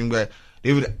mainstream guy,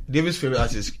 David's favorite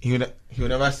artist, he would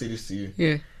never say this to you.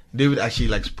 Yeah. David actually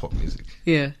likes pop music.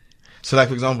 Yeah. So like,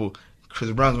 for example,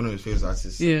 Chris Brown's one of his favorite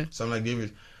artists. Yeah. So I'm like,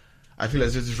 David, I feel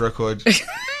as if this record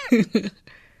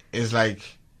is like,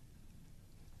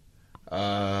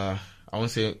 I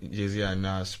won't say Jay-Z and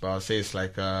Nas, but I'll say it's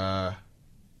like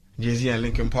Jay-Z and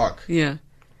Linkin Park. Yeah.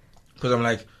 Because I'm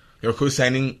like, you're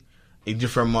co-signing a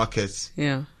different market.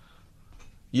 Yeah.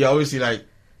 Yeah, obviously, like,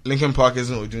 Linkin Park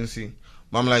isn't Odunsi.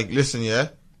 But I'm like, listen,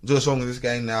 do a song with this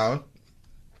guy now.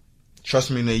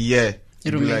 Trust me, in a year,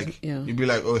 you'll be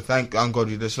like, oh, thank God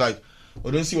you this. Like,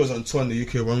 Odunsi was on tour in the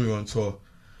UK when we were on tour.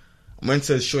 I went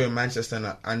to a show in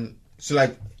Manchester, and so,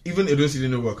 like, even Odunsi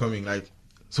didn't know we were coming. Like,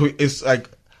 so it's like,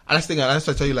 I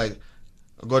tell you, like,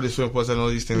 God is so important and all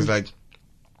these things. Like,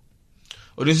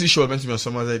 Odunsi show was meant to be on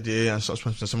some other day, and so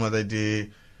on some other day.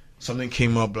 Something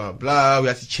came up, blah, blah. We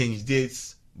had to change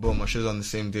dates. Boom, my show's on the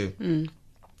same day.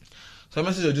 So I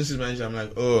messaged Odunsi's manager. I'm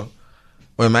like,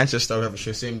 we're in Manchester. We have a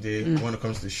show same day. I want to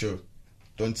come to the show.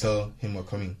 Don't tell him we're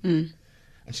coming. And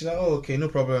she's like, oh, okay, no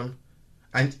problem.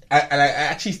 And I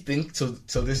actually think till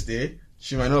this day,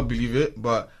 she might not believe it,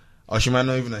 or she might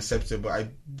not even accept it, but I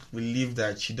believe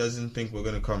that she doesn't think we're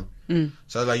going to come.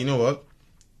 So I was like, you know what?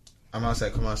 I'm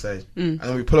outside, come outside. And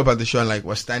then we pull up at the show and like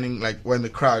we're standing, like we're in the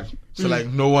crowd. So like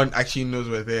no one actually knows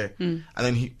we're there. And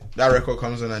then that record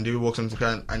comes on and David walks into the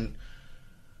crowd and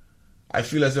I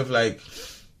feel as if like,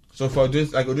 so for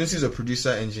Odunsi, like Odunsi is a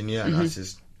producer, engineer and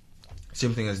artist.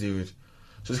 Same thing as David.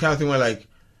 So it's kind of thing where like,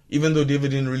 even though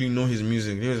David didn't really know his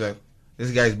music, he was like,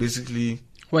 this guy is basically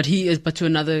what he is, but to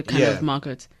another kind of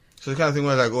market. So the kind of thing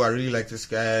where like, I really like this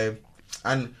guy.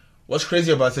 And what's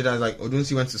crazy about it is like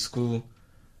Odunsi went to school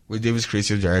with David's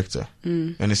creative director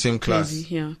in the same class.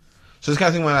 Crazy, yeah. So it's kind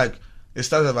of thing where like it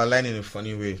starts to align in a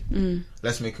funny way.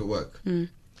 Let's make it work.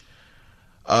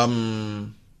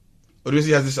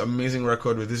 Odunsi has this amazing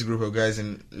record with this group of guys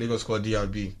in Lagos called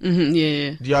DRB.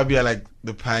 Yeah. DRB are like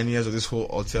the pioneers of this whole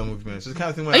alter movement. So it's kind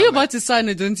of thing where are you about to sign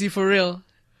Odunsi for real?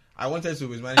 I wanted to,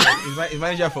 his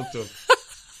manager fucked up.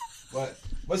 But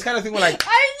it's kind of thing where like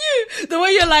I knew the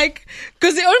way you're like,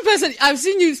 because the only person I've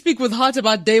seen you speak with heart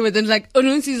about David, and like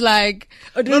Odunsi's like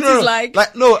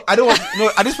like no, I don't want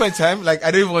at this point in time, like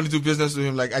I don't even want to do business with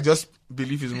him. Like I just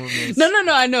believe his movements. No,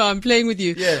 I know, I'm playing with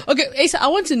you. Yeah. Okay, Asa, I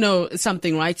want to know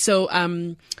something, right? So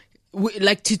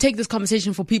like to take this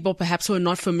conversation for people perhaps who are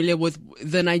not familiar with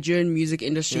the Nigerian music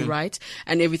industry, right?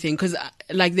 And everything. Because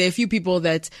like there are a few people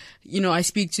that, I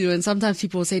speak to, and sometimes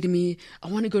people will say to me, I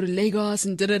want to go to Lagos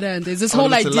and da-da-da. And there's this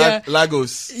whole idea.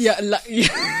 Lagos. Yeah.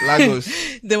 Lagos.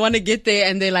 They want to get there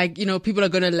and they're like, people are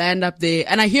going to land up there.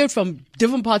 And I hear it from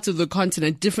different parts of the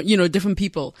continent, different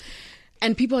people.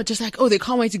 and people are just like, oh, they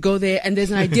can't wait to go there. And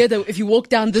there's an idea that if you walk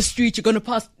down this street, you're going to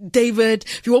pass David.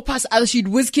 If you walk past the other street,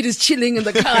 Wizkid is chilling in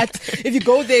the cut. If you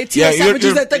go there, Tia Savage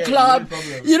is at the club.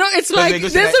 It's like,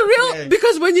 there's a real,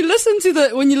 because when you listen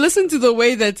to the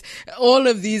way that all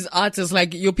of these artists,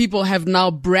 like your people have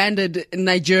now branded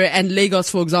Nigeria and Lagos,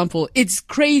 for example, it's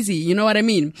crazy. You know what I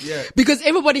mean? Yeah. Because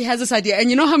everybody has this idea. And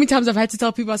you know how many times I've had to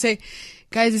tell people, I say,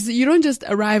 guys, you don't just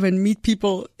arrive and meet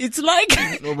people. It's like,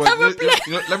 no, but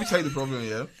let me tell you the problem,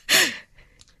 yeah?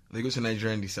 They go to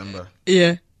Nigeria in December.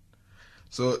 Yeah.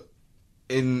 So,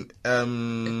 in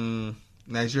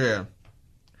Nigeria,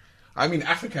 I mean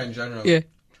Africa in general. Yeah.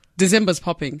 December's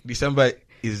popping. December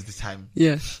is the time.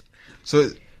 Yeah.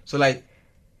 So like,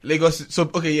 Lagos, so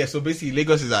basically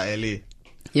Lagos is at LA.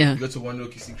 Yeah. You go to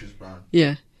Wando to see Chris Brown.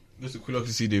 Yeah. You go to Kulok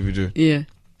to see Davido. Yeah.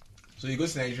 So you go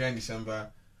to Nigeria in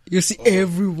December. You see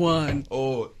everyone.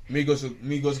 Oh,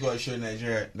 Migos got a show in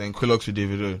Nigeria, then Kulok to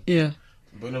Davido. Yeah.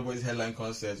 Burna Boy's headline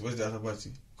concerts. What's the other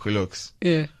party? Kulok's.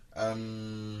 Yeah.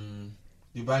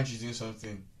 The band is doing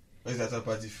something. Where's the other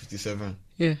party? 57.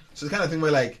 Yeah. So it's kind of thing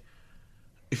where like,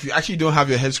 if you actually don't have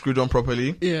your head screwed on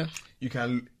properly, yeah, you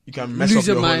can mess up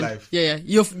your whole life. Yeah.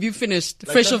 You finished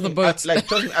like, fresh off the boat.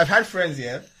 Trust me, I've had friends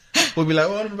here who'll be like,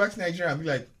 "Oh, I want to be back to Nigeria." I'll be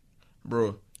like,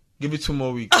 "Bro, give it 2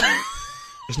 more weeks."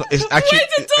 It's actually wait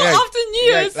until after New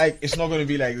Year's. Like it's not going to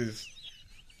be like this.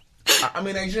 I'm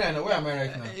in Nigeria. Where am I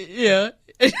right now? Yeah.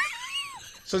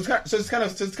 So it's kind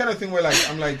of thing where like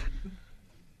I'm like,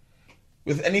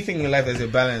 with anything in life, there's a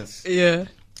balance. Yeah.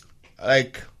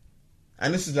 Like,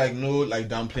 and this is like no like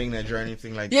downplaying Nigeria or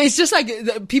anything like. Yeah, it's just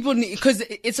like people need, because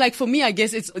it's like for me, I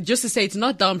guess it's just to say it's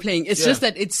not downplaying. It's just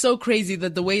that it's so crazy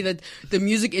that the way that the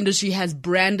music industry has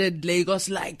branded Lagos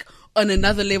like on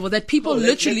another level that people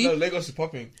literally. Lagos is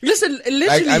popping. Listen,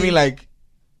 literally. I mean, like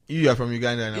you are from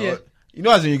Uganda now. Yeah. You know,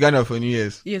 I was in Uganda for New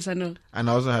Year's. Yes, I know. And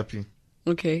I wasn't happy.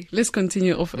 Okay, let's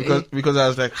continue off because I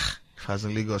was like, if I was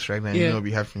in Lagos right now, you know, it'd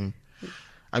be happening.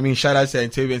 I mean, shout out to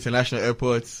Entebbe International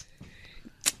Airport.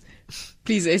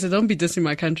 Please, Asa, don't be dissing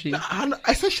my country.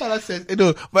 I said shout out to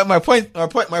no, but my point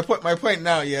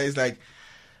now, is like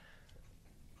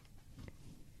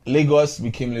Lagos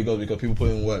became Lagos because people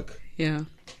put in work. Yeah.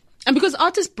 And because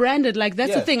artists branded, like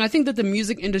that's the thing. I think that the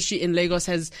music industry in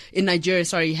Nigeria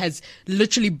has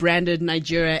literally branded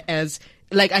Nigeria as,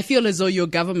 like, I feel as though your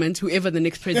government, whoever the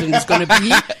next president is going to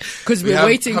be, because we're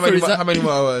waiting for results. How many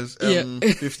more hours?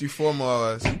 54 more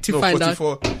hours. To find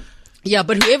 44. Out. Yeah,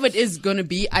 but whoever it is going to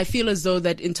be, I feel as though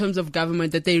that in terms of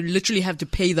government, that they literally have to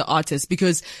pay the artists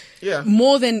because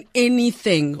more than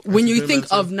anything, when you think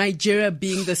of Nigeria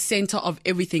being the center of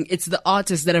everything, it's the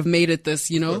artists that have made it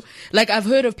this, you know? Like, I've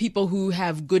heard of people who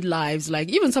have good lives, like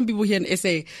even some people here in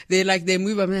SA, they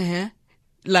move up their hair,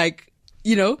 like,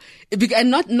 you know,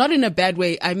 and not in a bad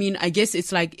way. I mean, I guess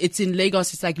it's like, it's in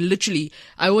Lagos. It's like literally,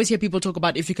 I always hear people talk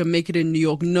about if you can make it in New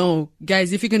York. No,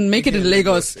 guys, if you can make it in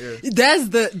Lagos,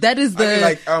 that is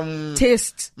the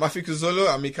test.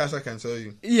 Mafikuzolo and Mikasa can tell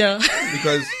you. Yeah.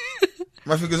 Because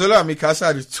Mafikuzolo and Mikasa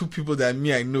are the two people that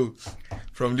I know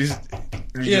from this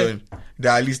region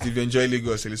that at least they've enjoyed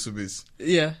Lagos a little bit.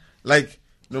 Yeah. Like,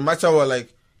 no matter what,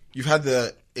 like, you've had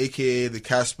the AKA, the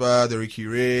Casper, the Ricky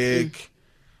Rick,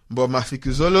 but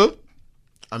Mafikuzolo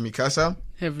and Mikasa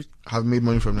have made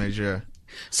money from Nigeria.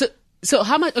 So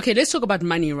how much? Okay, let's talk about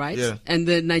money, right? Yeah. And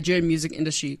the Nigerian music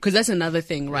industry, because that's another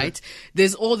thing, right?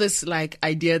 There's all this like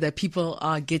idea that people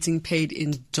are getting paid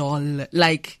in dollar,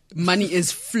 like money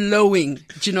is flowing.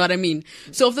 Do you know what I mean?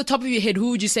 So off the top of your head,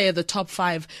 who would you say are the top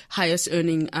 5 highest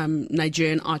earning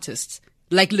Nigerian artists?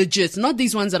 Like legit, not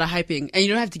these ones that are hyping, and you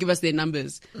don't have to give us their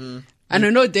numbers. And I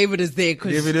know David is there.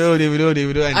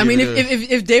 Davido. I mean,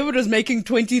 if David was making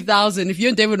 20,000, if you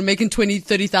and David were making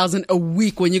 30,000 a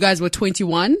week when you guys were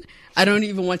 21, I don't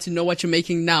even want to know what you're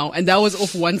making now. And that was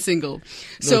off one single.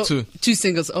 So, no, 2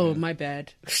 singles. Oh, my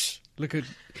bad. Look at,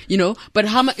 you know, but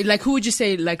how much, like, who would you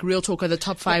say, like, real talk are the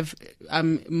top 5,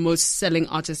 most selling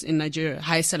artists in Nigeria,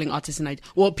 highest selling artists in Nigeria?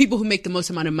 Well, people who make the most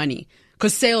amount of money.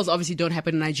 Because sales obviously don't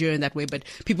happen in Nigeria in that way, but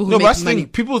people who make money.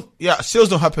 Sales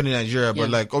don't happen in Nigeria,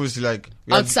 but like, obviously, like,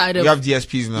 we have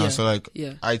DSPs now, so like,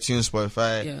 iTunes,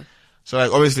 Spotify. Yeah. So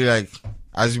like, obviously, like,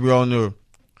 as we all know,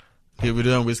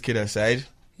 Davido and Wizkid aside.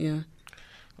 Yeah.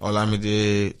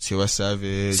 Olamide, Tiwa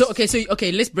Savage. So,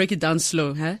 let's break it down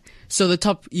slow, huh? So the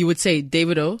top, you would say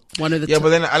Davido, one of the top. Yeah, but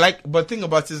then but the thing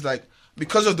about it is like,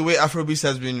 because of the way Afrobeats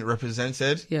has been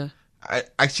represented. Yeah. I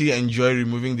actually enjoy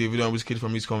removing Davido and Wizkid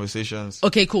from these conversations.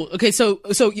 Okay, cool. Okay, so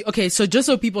just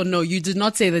so people know, you did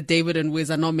not say that David and Wiz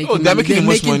are not making money. They're making the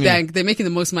most money. Bank. They're making the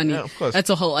most money. Yeah, of course.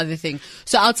 That's a whole other thing.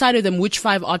 So outside of them, which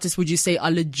 5 artists would you say are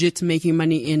legit making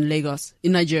money in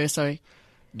Nigeria, sorry?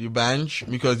 D'banj,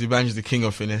 because D'banj is the king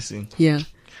of finessing. Yeah.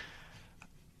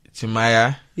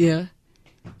 Timaya. Yeah.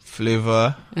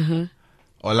 Flavor. Uh-huh.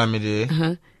 Olamide.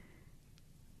 Uh-huh.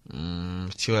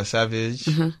 Tiwa Savage.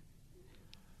 Uh-huh.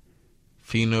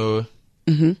 Fino.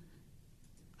 Mm-hmm.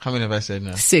 How many have I said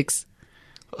now? 6.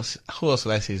 Who else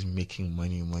will I say is making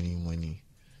money?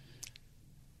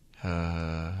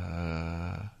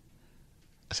 I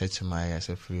said Timaya, I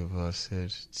said Flavor, I said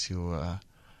Tiwa, I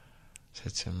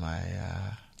said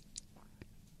Timaya.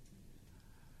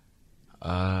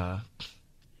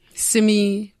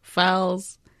 Simi,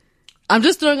 Files. I'm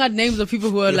just throwing out names of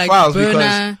people who are like Files,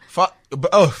 Burner.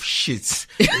 Oh shit,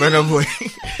 Burner Boy.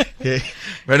 Yeah,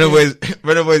 Burner Boy is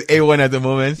A1 at the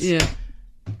moment. Yeah.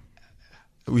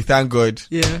 We thank God.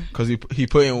 Yeah. Because he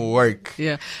put in work.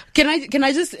 Yeah. Can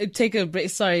I just take a break?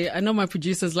 Sorry, I know my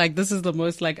producer's like, this is the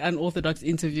most like unorthodox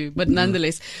interview, but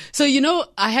nonetheless. So,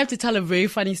 I have to tell a very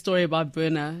funny story about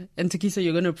Burner. And Takisa,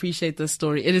 you're going to appreciate this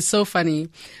story. It is so funny.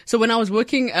 So when I was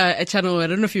working at Channel O, I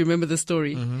don't know if you remember the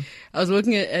story. Mm-hmm. I was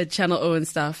working at Channel O and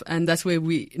stuff. And that's where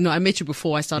I met you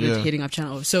before I started heading up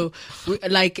Channel O. So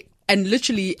and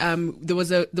literally, there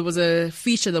was a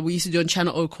feature that we used to do on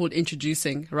Channel O called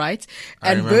Introducing, right?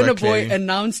 And Burner Boy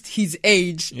announced his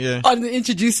age on the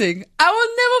Introducing. I will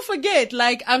never forget.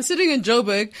 Like, I'm sitting in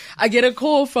Joburg, I get a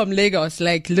call from Lagos,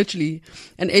 like literally,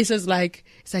 and Asa's like,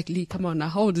 it's like, Lee, come on now,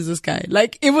 how old is this guy?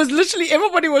 Like, it was literally,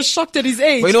 everybody was shocked at his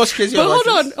age. But you know what's crazy about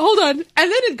this? Hold on. And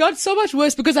then it got so much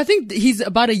worse because I think he's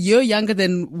about a year younger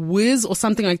than Wiz or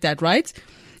something like that, right?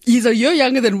 He's a year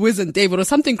younger than Wiz and David or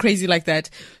something crazy like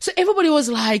that. So everybody was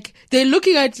like, they're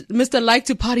looking at Mr. Like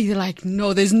to Party. They're like,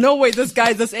 no, there's no way this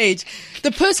guy's this age.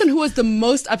 The person who was the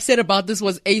most upset about this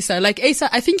was Asa. Like, Asa,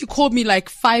 I think you called me like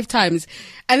 5 times.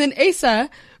 And then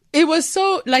Asa, it was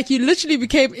so, like,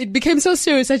 it became so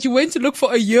serious that you went to look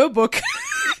for a yearbook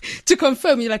to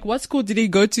confirm. You're like, what school did he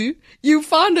go to? You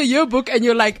found a yearbook and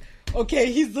you're like,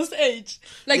 okay, he's this age.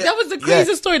 Like, that was the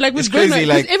craziest story. Like, with Burner,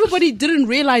 like, everybody didn't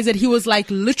realize that he was like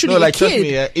literally a kid. Trust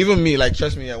me, even me, like,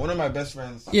 trust me, one of my best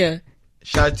friends. Yeah.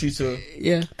 Shout out Tito.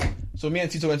 Yeah. So me and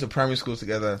Tito went to primary school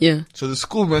together. Yeah. So the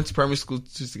school we went to primary school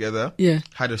together. Yeah.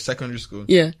 Had a secondary school.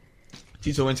 Yeah.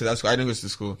 Tito went to that school. I didn't go to the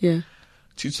school. Yeah.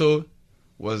 Tito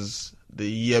was the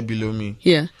year below me.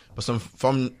 Yeah. But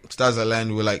from Stars Aligned,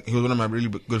 he was one of my really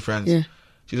good friends. Yeah.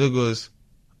 Tito goes,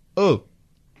 oh,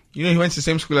 he went to the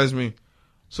same school as me.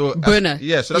 So Burner.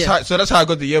 So that's how I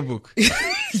got the yearbook.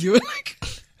 You were like,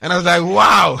 and I was like,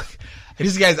 wow,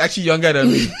 this guy is actually younger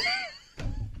than me.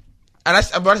 And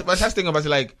that's the thing about it,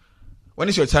 like, when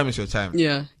it's your time, it's your time.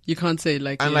 Yeah, you can't say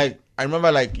like. And like, I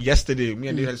remember like yesterday, me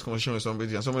and Dave had this conversation with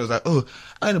somebody, and somebody was like, oh,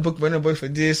 I had a book Burner Boy for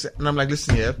this, and I'm like,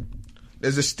 listen here,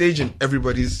 there's a stage in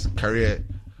everybody's career,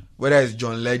 whether it's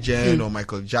John Legend or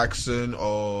Michael Jackson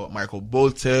or Michael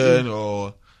Bolton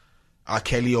or R.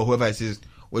 Kelly or whoever it is,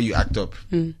 where you act up.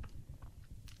 And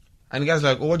the guy's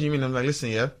like, oh, what do you mean? I'm like,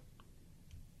 listen,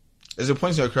 there's a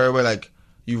point in your career where like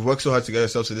you've worked so hard to get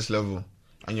yourself to this level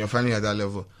and you're finally at that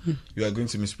level. You are going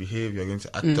to misbehave, you're going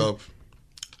to act up.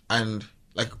 And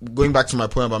like, going back to my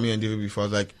point about me and David before, I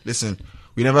was like, listen,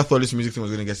 we never thought this music thing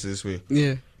was going to get to this way.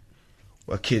 Yeah.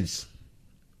 We're kids.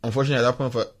 Unfortunately, at that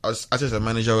point, for us as a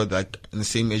manager, we're like in the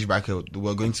same age bracket,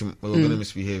 we're going to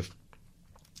misbehave.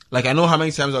 Like, I know how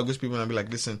many times I'll go to people and I'll be like,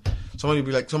 listen,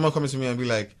 someone comes to me and be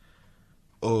like,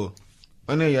 oh,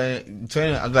 when you're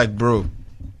 20, I'm like, bro,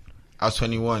 I was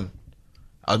 21.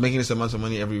 I was making this amount of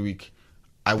money every week.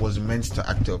 I was meant to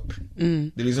act up.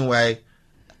 The reason why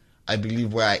I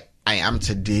believe where I am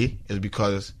today is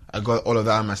because I got all of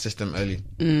that in my system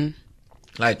early.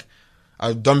 Like,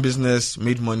 I've done business,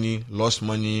 made money, lost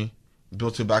money,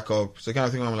 built it back up. So the kind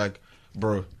of thing where I'm like,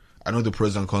 bro, I know the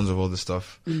pros and cons of all this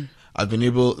stuff. I've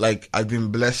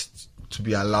been blessed to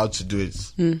be allowed to do it.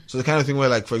 So the kind of thing where,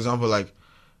 like, for example, like,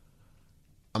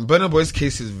 Burner Boy's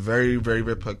case is very, very,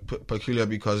 very peculiar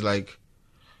because, like,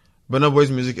 Burner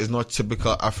Boy's music is not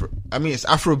typical Afro. I mean, it's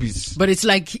Afrobeats, but it's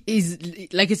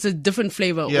it's a different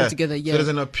flavor altogether. Yeah, so there's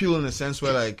an appeal in the sense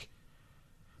where, like,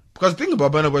 because the thing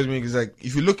about Burner Boy's music is like,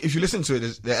 if you listen to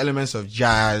it, there are elements of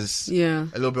jazz, a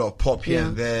little bit of pop here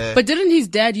and there. But didn't his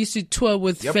dad used to tour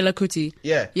with Fela Kuti?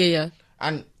 Yeah.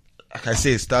 And like I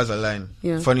say, stars align.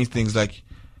 Funny things, like,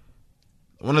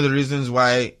 one of the reasons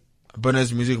why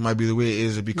Burner's music might be the way it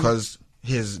is because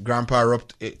his grandpa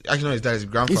his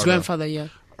grandfather,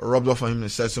 rubbed off on him in a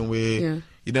certain way.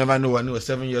 You never know. I knew at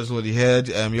 7 years old he had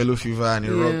yellow fever and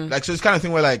he rubbed, like, so it's kind of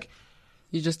thing where, like,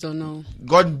 you just don't know.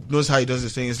 God knows how he does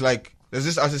this thing. It's like, there's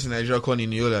this artist in Nigeria called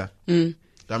Niniola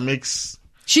that makes.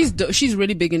 She's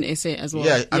really big in SA as well.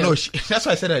 Yeah, I know. That's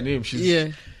why I said her name.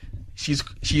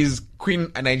 She's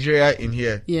Queen Nigeria in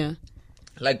here. Yeah.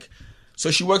 like,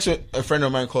 so she works with a friend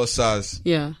of mine called Saz.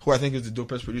 Yeah. Who I think is the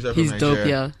dopest producer from Nigeria. He's dope,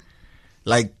 yeah.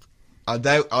 Like, I'll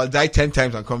die 10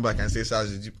 times and come back and say Saz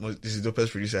is the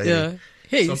dopest producer here.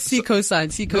 Hey, see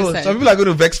cosign. Some people are going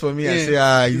to vex for me and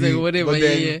say, he's like,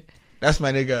 whatever, that's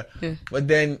my nigga. Yeah. But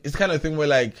then it's kind of thing where,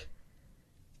 like,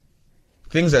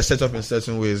 things are set up in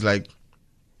certain ways. Like,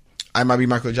 I might be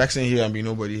Michael Jackson here and be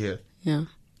nobody here. Yeah.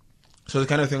 So the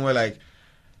kind of thing where, like,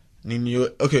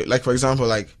 okay, like, for example,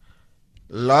 like,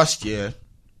 last year,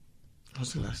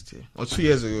 was it last year? Or 2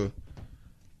 years ago,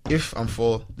 If and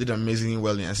Fall did amazingly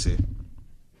well in SA.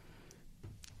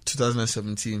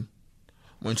 2017.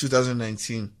 When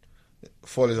 2019,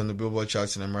 Fall is on the Billboard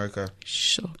charts in America.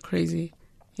 Sure, crazy.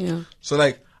 Yeah. So,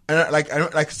 like,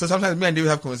 so sometimes me and David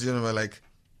have conversations about, like,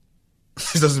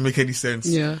 this doesn't make any sense.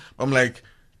 Yeah. I'm like,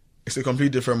 it's a completely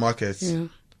different market. Yeah.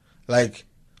 Like,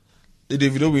 the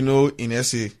Davido we know in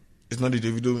SA is not the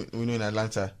Davido we know in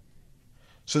Atlanta.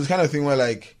 So it's kind of thing where,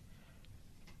 like,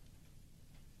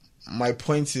 my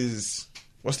point is,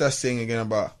 what's that saying again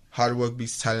about hard work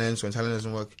beats talent when talent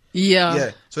doesn't work? Yeah.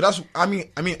 Yeah. So that's, I mean,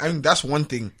 that's one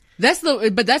thing. That's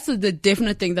the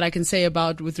definite thing that I can say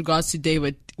about with regards to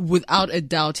David. Without a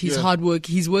doubt, his hard work,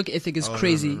 his work ethic is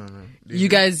crazy. No. You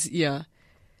guys, yeah.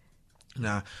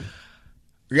 Nah.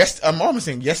 I'm almost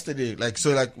saying yesterday, like,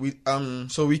 so, like, we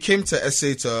came to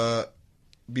SA to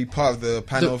be part of the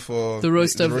panel for the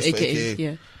roast of AKA.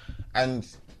 Yeah. And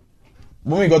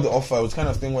when we got the offer, it was kind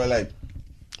of thing where, like,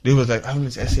 they was like, I haven't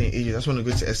been to SA in ages. I just want to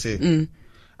go to SA.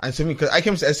 And to me, because I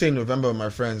came to SA in November with my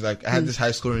friends, like, I had this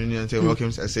high school reunion and say,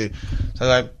 welcome to SA. So I was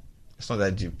like, it's not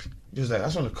that deep. He was like, I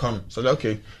just want to come. So like,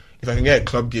 okay, if I can get a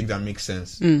club gig that makes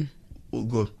sense, we'll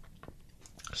go.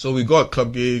 So we got a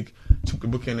club gig, took the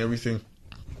booking and everything.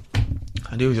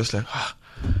 And they were just like, I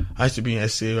had to be in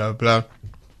SA, blah, blah.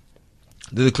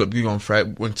 Did a club gig on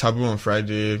Friday, went Taboo on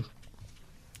Friday.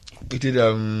 We did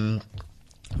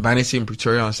Vanity in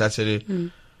Pretoria on Saturday.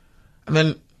 And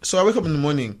then, so I wake up in the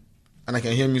morning and I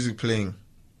can hear music playing.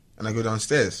 And I go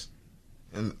downstairs.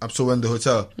 And I'm still in the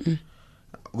hotel. I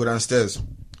go downstairs.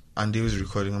 And they was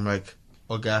recording. I'm like,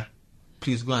 Oga,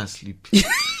 please go and sleep.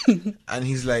 And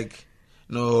he's like,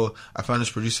 no, I found this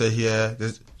producer here.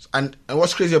 And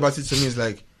what's crazy about it to me is,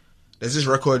 like, there's this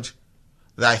record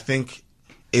that I think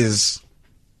is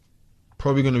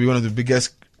probably going to be one of the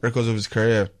biggest records of his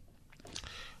career.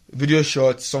 Video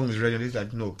short, song is ready, and he's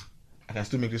like, no, I can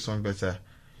still make this song better.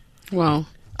 Wow.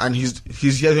 And he's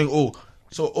hearing,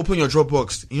 so open your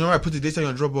Dropbox. You know, I put the data in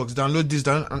your Dropbox, download this,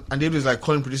 and they was like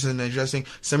calling producers in Nigeria saying,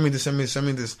 send me this. And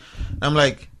I'm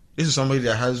like, this is somebody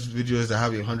that has videos that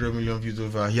have 100 million views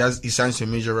over. He signs to a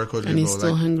major record label. And he's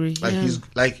still hungry. Like, he's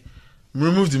like,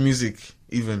 remove the music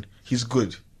even. He's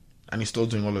good. And he's still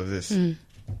doing all of this. So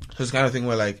it's kind of thing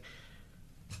where, like,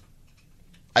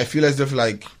 I feel as if,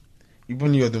 like,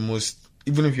 even if you're the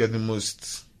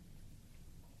most,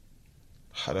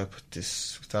 how do I put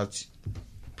this without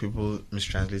people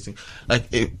mistranslating? Like,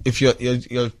 if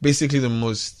you're basically the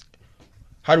most,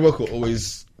 hard work will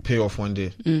always pay off one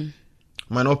day.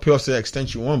 Might not pay off to the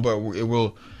extent you want, but it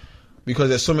will, because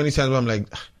there's so many times where I'm like,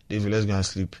 David, let's go and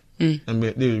sleep. And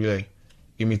David will be like,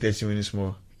 give me 30 minutes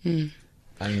more.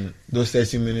 And those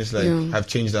 30 minutes, like, have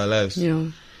changed our lives. Yeah.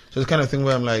 So it's the kind of thing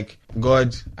where I'm like,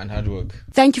 God and hard work.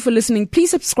 Thank you for listening. Please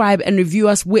subscribe and review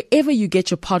us wherever you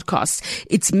get your podcasts.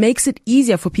 It makes it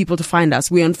easier for people to find us.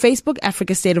 We're on Facebook,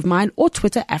 Africa State of Mind, or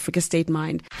Twitter, Africa State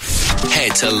Mind.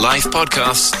 Head to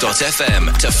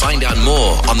lifepodcasts.fm to find out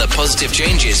more on the positive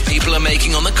changes people are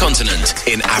making on the continent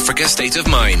in Africa State of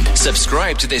Mind.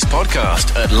 Subscribe to this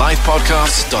podcast at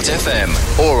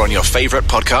lifepodcasts.fm or on your favorite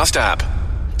podcast app.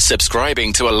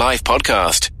 Subscribing to a live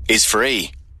podcast is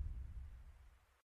free.